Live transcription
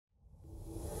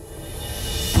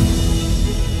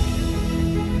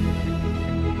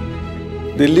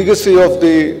The legacy of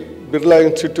the Birla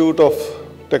Institute of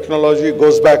Technology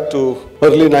goes back to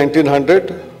early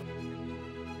 1900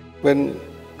 when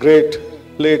great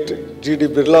late G.D.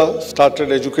 Birla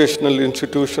started educational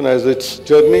institution as its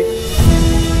journey.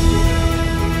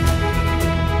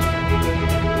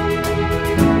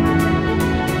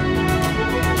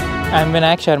 I am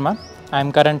Vinayak Sharma. I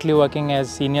am currently working as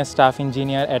senior staff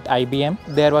engineer at IBM.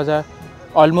 There was a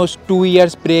almost 2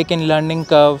 years break in learning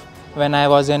curve when I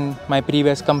was in my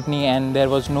previous company, and there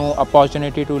was no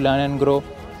opportunity to learn and grow,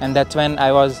 and that's when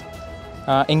I was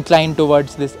inclined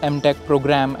towards this MTech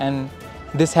program, and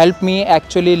this helped me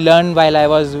actually learn while I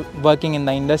was working in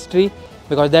the industry,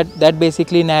 because that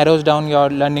basically narrows down your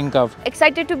learning curve.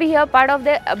 Excited to be here, part of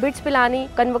the Pilani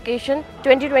Convocation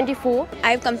 2024.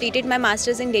 I've completed my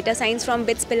Masters in Data Science from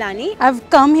Pilani. I've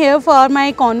come here for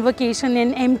my convocation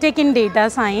in MTech in Data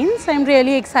Science. I'm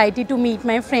really excited to meet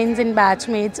my friends and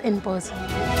batchmates in person.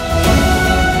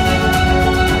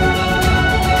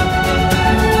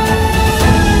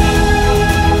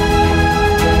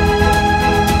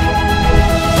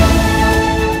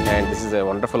 A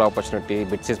wonderful opportunity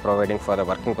BITS is providing for the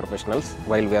working professionals.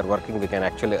 While we are working, we can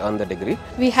actually earn the degree.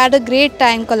 We had a great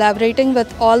time collaborating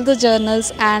with all the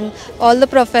journals and all the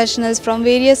professionals from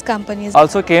various companies.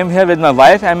 Also came here with my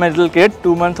wife and my little kid,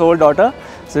 2-month-old daughter.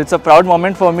 So it's a proud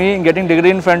moment for me in getting degree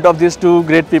in front of these two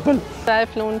great people. I've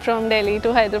flown from Delhi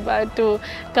to Hyderabad to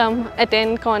come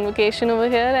attend convocation over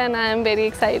here, and I am very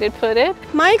excited for it.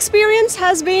 My experience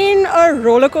has been a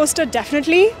roller coaster,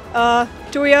 definitely.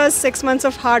 2 years, 6 months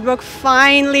of hard work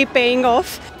finally paying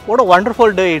off. What a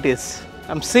wonderful day it is.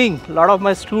 I'm seeing a lot of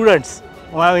my students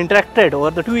who have interacted over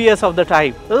the 2 years of the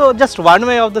time. So just one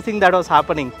way of the thing that was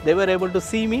happening. They were able to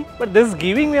see me, but this is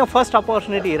giving me a first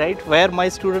opportunity, right? Where my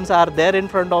students are there in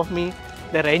front of me.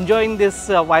 They're enjoying this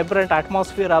vibrant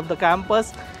atmosphere of the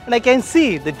campus, and I can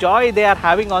see the joy they are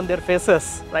having on their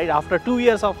faces, right? After 2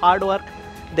 years of hard work,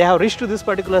 they have reached to this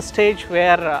particular stage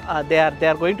where they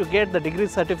are going to get the degree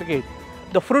certificate.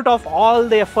 The fruit of all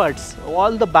the efforts,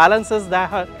 all the balances,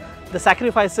 the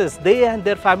sacrifices they and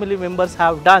their family members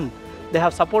have done. They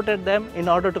have supported them in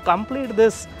order to complete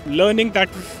this. Learning that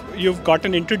you've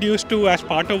gotten introduced to as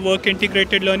part of work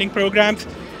integrated learning programs,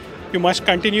 you must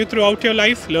continue throughout your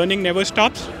life. Learning never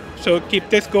stops, so keep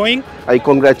this going. I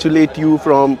congratulate you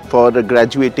for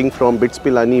graduating from BITS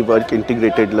Pilani work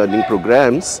integrated learning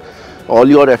programs. All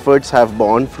your efforts have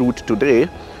borne fruit today.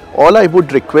 All I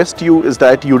would request you is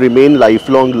that you remain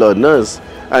lifelong learners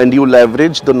and you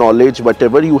leverage the knowledge,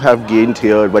 whatever you have gained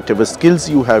here, whatever skills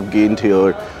you have gained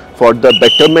here, for the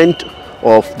betterment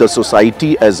of the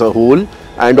society as a whole,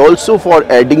 and also for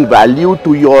adding value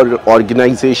to your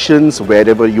organizations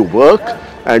wherever you work,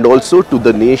 and also to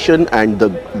the nation and the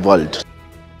world.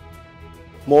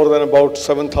 More than about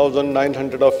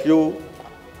 7,900 of you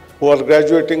who are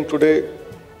graduating today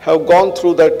have gone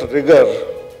through that rigor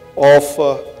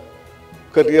of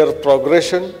career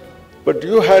progression, but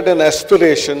you had an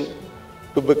aspiration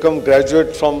to become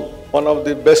graduate from one of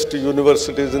the best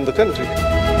universities in the country.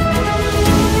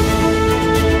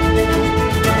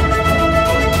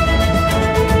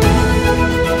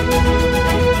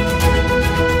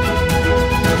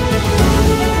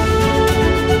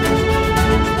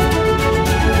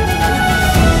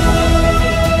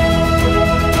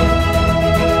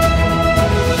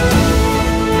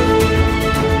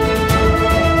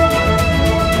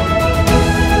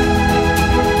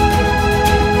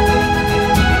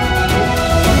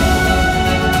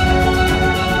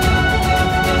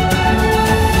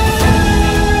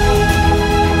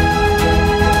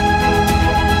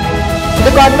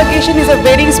 The convocation is a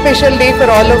very special day for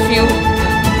all of you.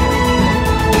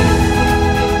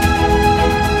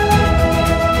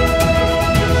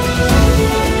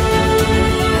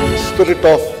 Spirit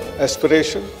of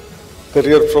aspiration,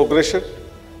 career progression,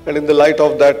 and in the light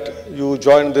of that, you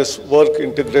joined this work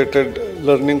integrated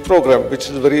learning program, which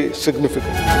is very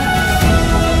significant.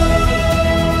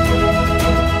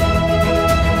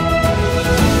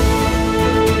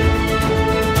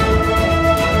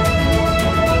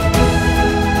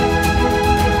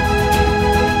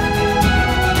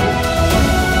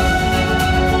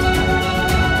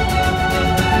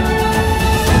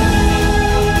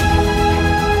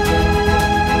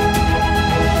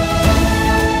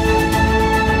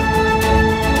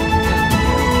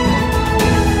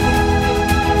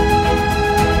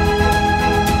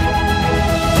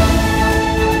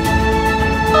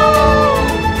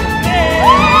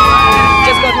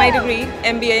 Degree,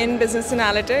 MBA in Business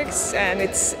Analytics, and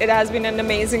it has been an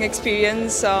amazing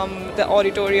experience. The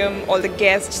auditorium, all the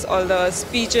guests, all the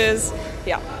speeches,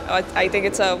 yeah, I think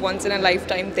it's a once in a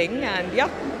lifetime thing, and yeah,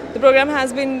 the program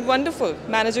has been wonderful,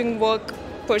 managing work,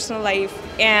 personal life,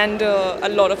 and a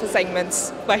lot of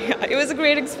assignments. But it was a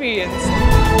great experience.